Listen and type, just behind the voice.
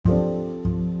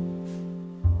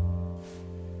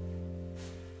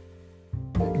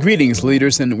Greetings,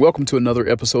 leaders, and welcome to another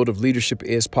episode of Leadership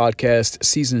Is Podcast,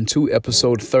 Season 2,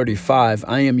 Episode 35.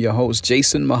 I am your host,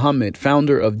 Jason Muhammad,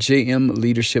 founder of JM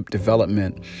Leadership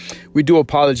Development. We do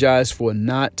apologize for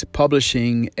not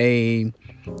publishing a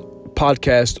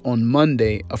podcast on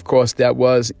Monday. Of course, that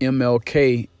was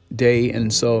MLK Day,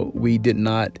 and so we did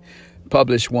not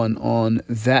publish one on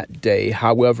that day.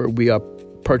 However, we are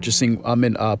publishing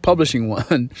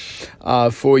one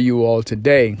for you all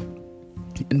today.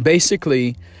 And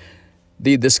basically,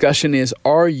 the discussion is,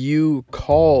 are you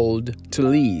called to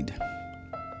lead?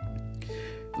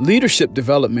 Leadership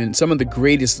development, some of the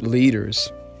greatest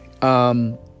leaders are,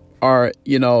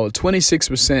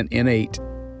 26% innate,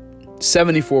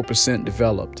 74%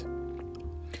 developed.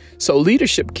 So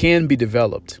leadership can be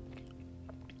developed,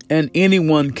 and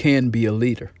anyone can be a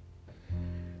leader.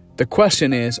 The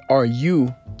question is, are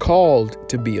you called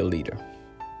to be a leader?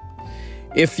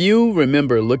 If you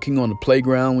remember looking on the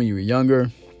playground when you were younger,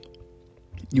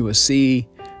 you will see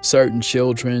certain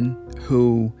children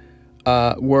who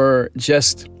were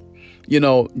just,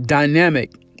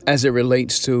 dynamic as it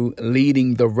relates to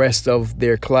leading the rest of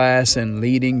their class and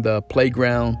leading the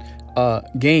playground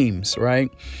games, right?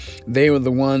 They were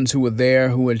the ones who were there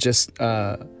who were just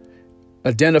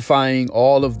identifying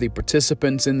all of the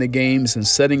participants in the games and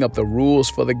setting up the rules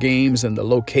for the games and the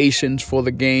locations for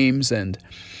the games. And,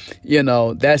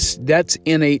 that's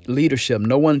innate leadership.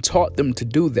 No one taught them to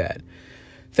do that.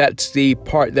 That's the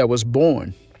part that was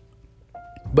born.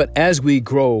 But as we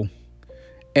grow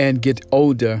and get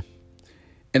older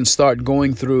and start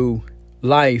going through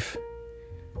life,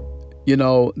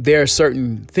 there are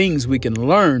certain things we can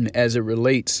learn as it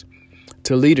relates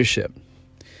to leadership.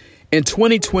 In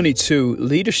 2022,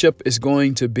 leadership is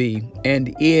going to be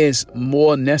and is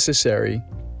more necessary,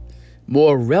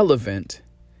 more relevant,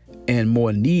 and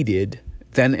more needed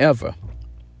than ever.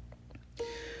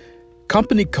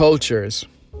 Company cultures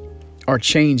are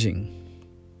changing.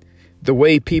 The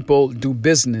way people do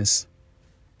business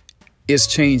is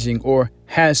changing or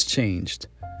has changed.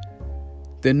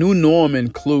 The new norm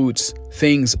includes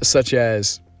things such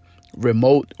as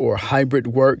remote or hybrid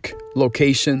work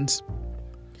locations,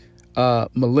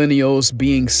 millennials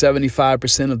being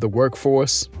 75% of the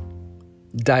workforce,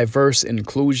 diverse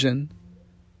inclusion.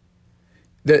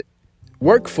 The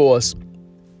workforce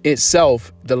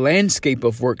itself, the landscape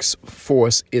of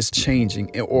workforce is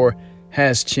changing or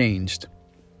has changed.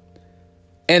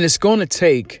 And it's going to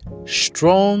take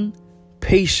strong,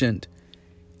 patient,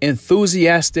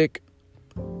 enthusiastic,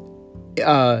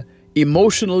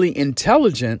 emotionally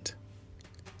intelligent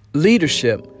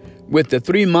leadership with the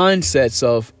three mindsets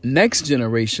of next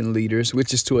generation leaders,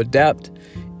 which is to adapt,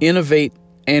 innovate,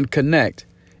 and connect.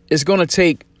 It's going to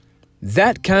take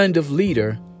that kind of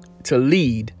leader to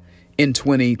lead in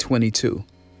 2022.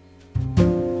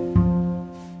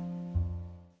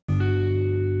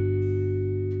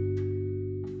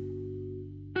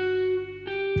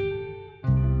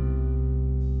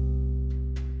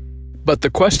 But the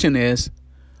question is,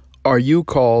 are you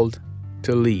called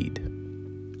to lead?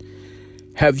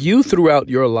 Have you throughout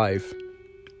your life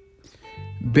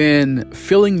been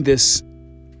feeling this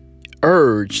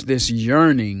urge, this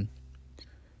yearning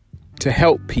to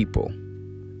help people,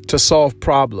 to solve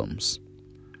problems,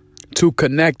 to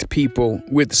connect people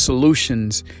with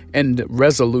solutions and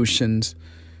resolutions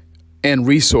and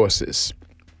resources?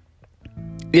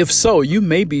 If so, you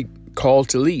may be called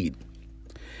to lead.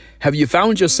 Have you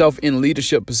found yourself in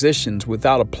leadership positions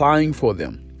without applying for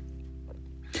them?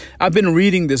 I've been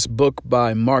reading this book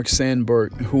by Mark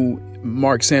Sanborn, who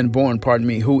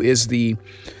is the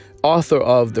author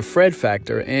of The Fred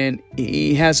Factor, and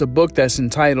he has a book that's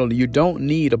entitled "You Don't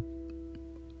Need a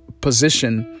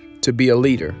Position to Be a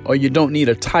Leader," or "You Don't Need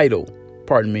a Title,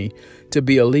 to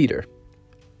be a leader."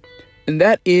 And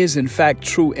that is in fact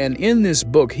true. And in this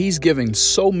book, he's giving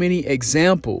so many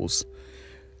examples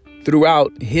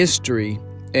throughout history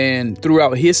and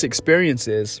throughout his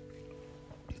experiences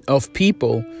of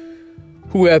people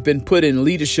who have been put in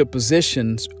leadership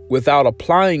positions without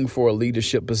applying for a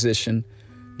leadership position,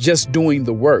 just doing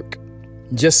the work,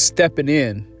 just stepping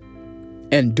in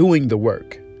and doing the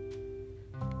work.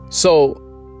 So,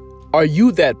 are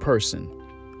you that person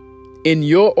in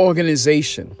your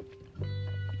organization?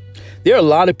 There are a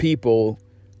lot of people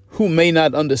who may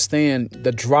not understand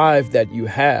the drive that you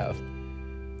have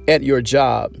at your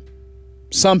job.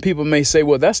 Some people may say,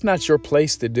 well, that's not your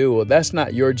place to do, or that's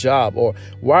not your job, or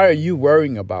why are you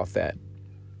worrying about that?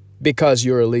 Because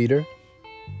you're a leader,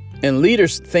 and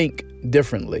leaders think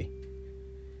differently.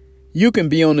 You can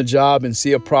be on the job and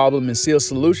see a problem and see a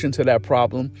solution to that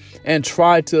problem and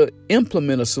try to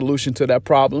implement a solution to that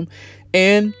problem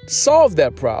and solve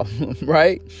that problem,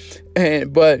 right?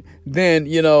 But then,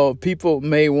 people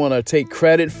may want to take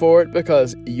credit for it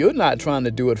because you're not trying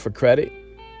to do it for credit.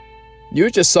 You're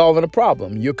just solving a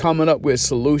problem. You're coming up with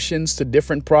solutions to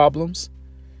different problems.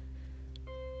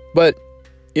 But,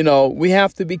 we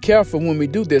have to be careful when we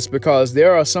do this, because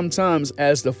there are sometimes,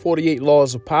 as the 48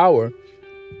 laws of power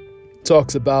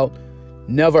talks about,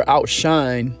 never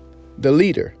outshine the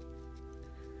leader,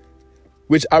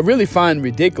 which I really find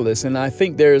ridiculous. And I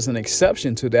think there is an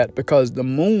exception to that, because the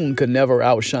moon could never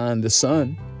outshine the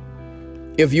sun.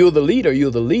 If you're the leader,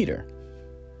 you're the leader.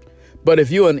 But if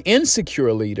you're an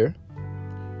insecure leader,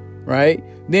 right,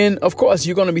 then of course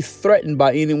you're going to be threatened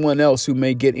by anyone else who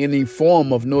may get any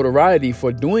form of notoriety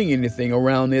for doing anything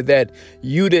around there that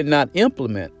you did not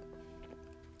implement.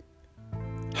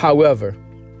 However,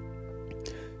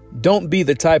 don't be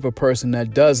the type of person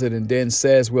that does it and then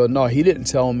says, well, no, he didn't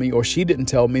tell me or she didn't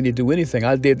tell me to do anything.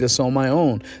 I did this on my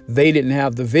own. They didn't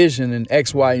have the vision and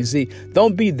X, Y, and Z.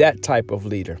 Don't be that type of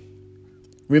leader.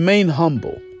 Remain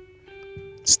humble.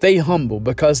 Stay humble,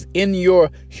 because in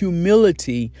your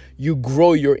humility, you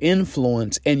grow your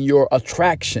influence and your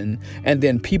attraction, and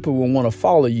then people will want to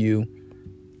follow you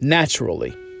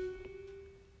naturally.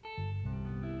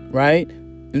 Right?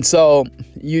 And so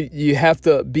you have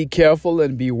to be careful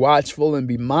and be watchful and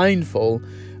be mindful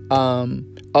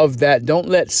of that. Don't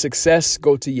let success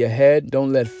go to your head.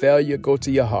 Don't let failure go to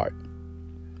your heart.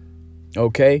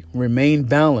 Okay? Remain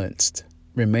balanced.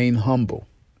 Remain humble.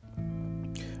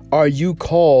 Are you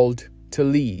called to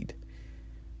lead?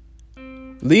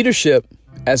 Leadership,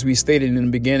 as we stated in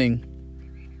the beginning,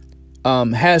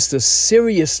 has to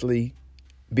seriously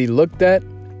be looked at,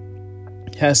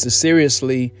 has to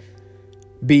seriously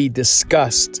be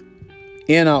discussed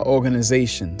in our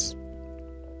organizations.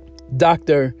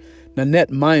 Dr.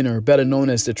 Nanette Miner, better known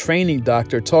as the training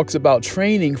doctor, talks about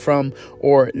training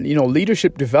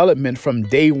leadership development from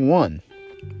day one.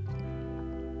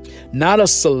 Not a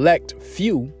select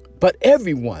few, but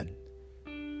everyone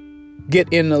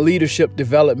get in the leadership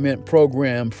development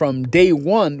program from day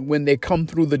one when they come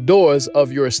through the doors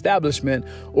of your establishment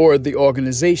or the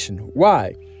organization.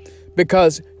 Why?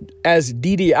 Because as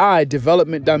DDI,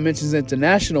 Development Dimensions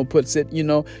International, puts it,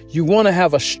 you want to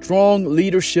have a strong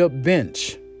leadership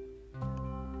bench.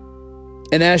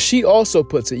 And as she also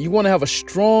puts it, you want to have a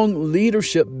strong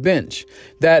leadership bench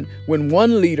that when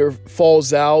one leader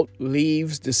falls out,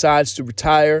 leaves, decides to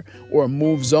retire or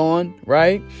moves on,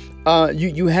 right?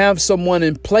 You have someone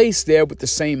in place there with the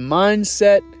same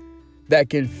mindset that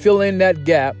can fill in that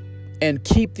gap and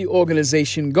keep the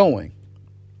organization going.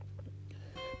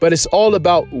 But it's all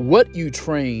about what you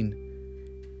train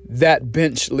that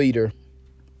bench leader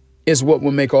is what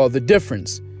will make all the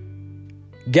difference.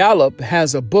 Gallup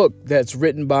has a book that's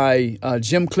written by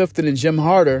Jim Clifton and Jim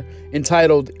Harder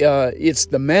entitled It's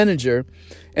the Manager.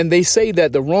 And they say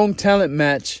that the wrong talent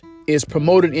match is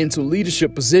promoted into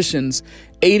leadership positions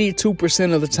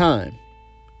 82% of the time.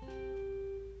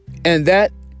 And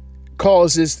that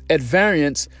causes that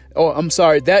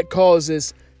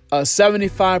causes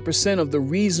 75% of the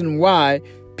reason why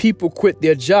people quit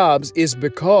their jobs is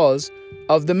because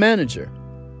of the manager.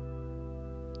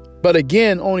 But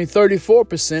again, only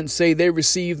 34% say they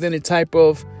received any type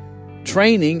of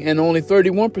training, and only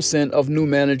 31% of new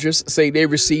managers say they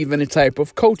receive any type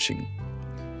of coaching.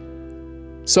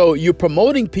 So you're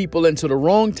promoting people into the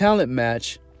wrong talent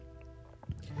match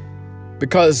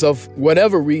because of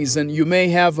whatever reason. You may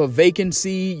have a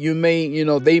vacancy.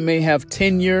 They may have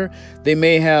tenure. They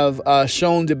may have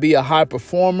shown to be a high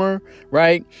performer,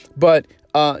 right? But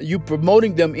you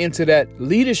promoting them into that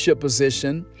leadership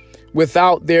position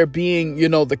without there being,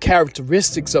 the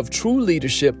characteristics of true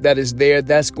leadership that is there,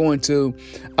 that's going to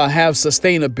have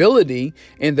sustainability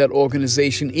in that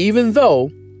organization, even though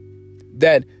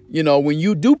that, when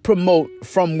you do promote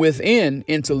from within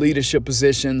into leadership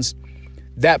positions,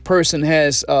 that person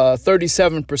has a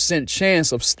 37%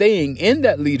 chance of staying in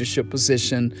that leadership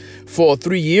position for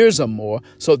 3 years or more.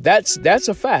 So that's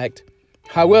a fact.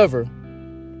 However,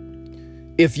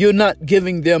 if you're not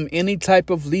giving them any type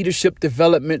of leadership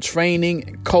development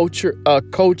training,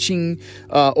 coaching,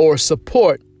 or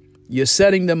support, you're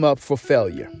setting them up for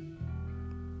failure.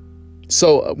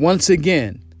 So once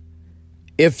again,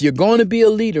 if you're going to be a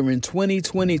leader in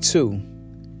 2022,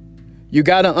 you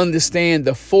got to understand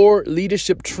the 4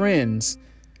 leadership trends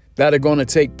that are going to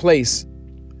take place,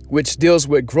 which deals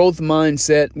with growth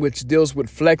mindset, which deals with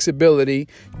flexibility,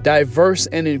 diverse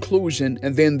and inclusion,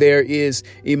 and then there is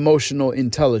emotional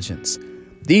intelligence.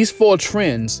 These 4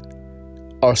 trends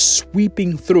are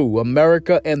sweeping through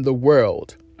America and the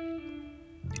world.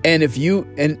 And if you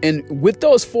and with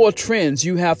those 4 trends,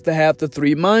 you have to have the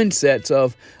 3 mindsets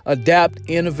of adapt,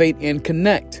 innovate, and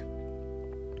connect.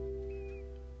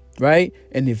 Right?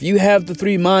 And if you have the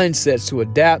 3 mindsets to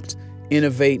adapt,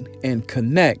 innovate, and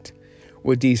connect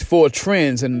with these 4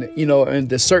 trends and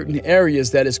the certain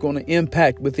areas that it's going to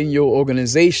impact within your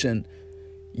organization,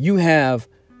 you have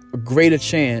a greater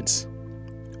chance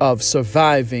of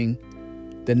surviving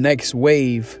the next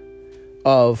wave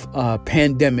of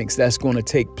pandemics that's going to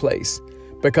take place.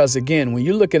 Because again, when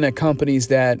you're looking at companies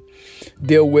that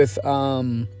deal with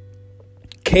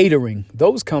catering,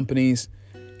 those companies,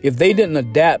 if they didn't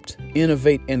adapt,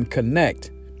 innovate, and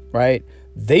connect, right,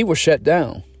 they were shut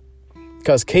down.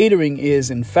 Because catering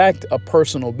is, in fact, a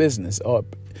personal business or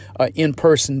an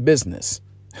in-person business,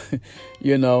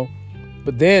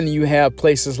 But then you have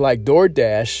places like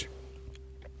DoorDash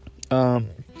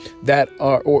that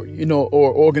are,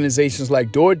 or organizations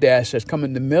like DoorDash that come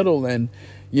in the middle and,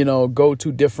 go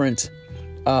to different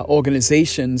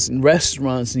organizations and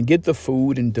restaurants and get the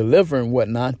food and deliver and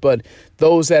whatnot. But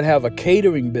those that have a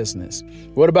catering business,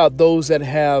 what about those that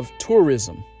have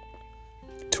tourism?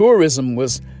 Tourism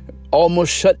was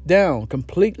almost shut down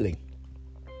completely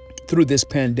through this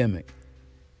pandemic.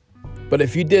 But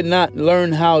if you did not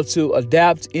learn how to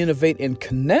adapt, innovate, and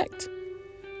connect,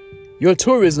 your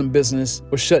tourism business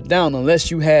was shut down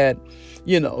unless you had,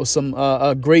 some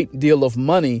a great deal of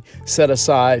money set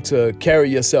aside to carry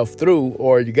yourself through,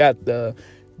 or you got the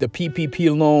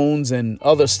PPP loans and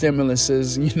other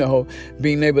stimuluses,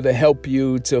 being able to help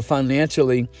you to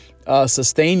financially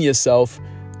sustain yourself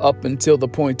up until the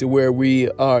point to where we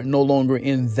are no longer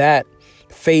in that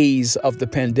phase of the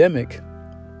pandemic.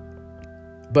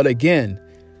 But again,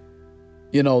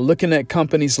 looking at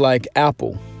companies like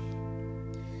Apple,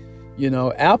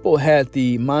 Apple had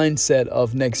the mindset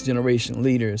of next generation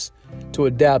leaders to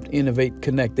adapt, innovate,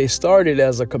 connect. They started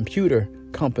as a computer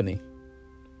company.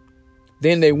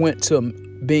 Then they went to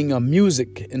being a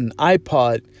music and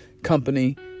iPod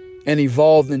company and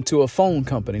evolved into a phone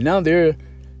company. Now they're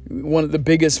one of the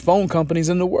biggest phone companies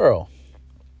in the world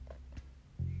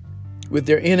with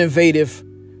their innovative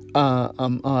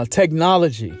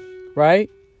technology, right?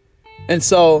 And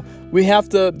so we have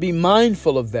to be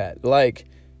mindful of that, like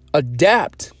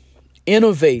adapt,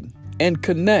 innovate, and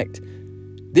connect.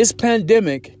 This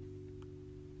pandemic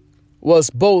was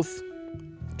both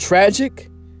tragic,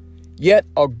 yet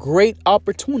a great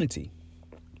opportunity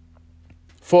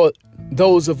for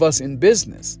those of us in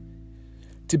business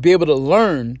to be able to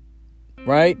learn,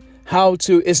 right? How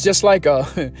to, it's just like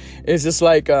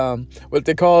what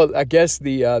they call, I guess,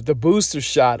 the booster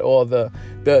shot or the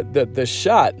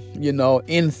shot,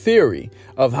 in theory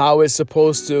of how it's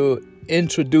supposed to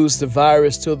introduce the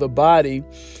virus to the body,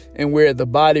 and where the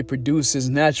body produces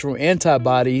natural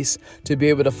antibodies to be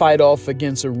able to fight off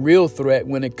against a real threat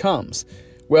when it comes.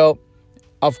 Well,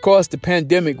 of course, the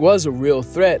pandemic was a real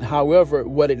threat. However,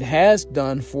 what it has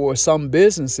done for some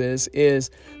businesses is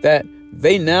that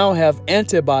they now have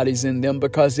antibodies in them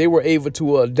because they were able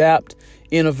to adapt,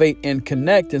 innovate, and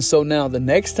connect. And so now the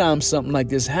next time something like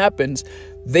this happens,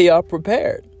 they are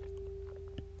prepared.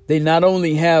 They not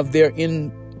only have their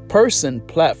in-person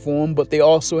platform, but they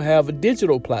also have a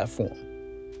digital platform.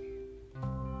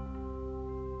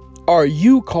 Are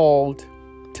you called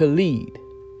to lead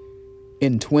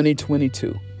in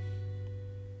 2022?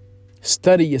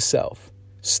 Study yourself.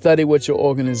 Study what your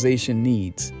organization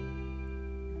needs.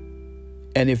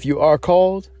 And if you are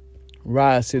called,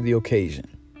 rise to the occasion.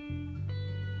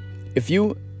 If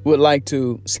you would like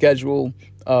to schedule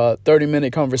a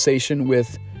 30-minute conversation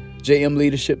with JM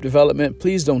Leadership Development,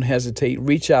 please don't hesitate.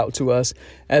 Reach out to us.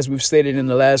 As we've stated in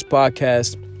the last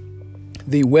podcast,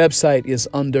 the website is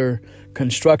under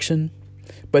construction,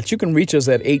 but you can reach us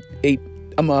at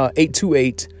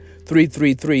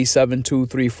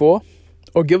 828-333-7234.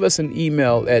 Or give us an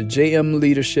email at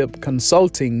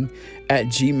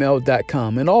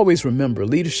jmleadershipconsulting@gmail.com. And always remember,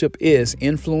 leadership is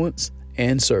influence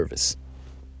and service.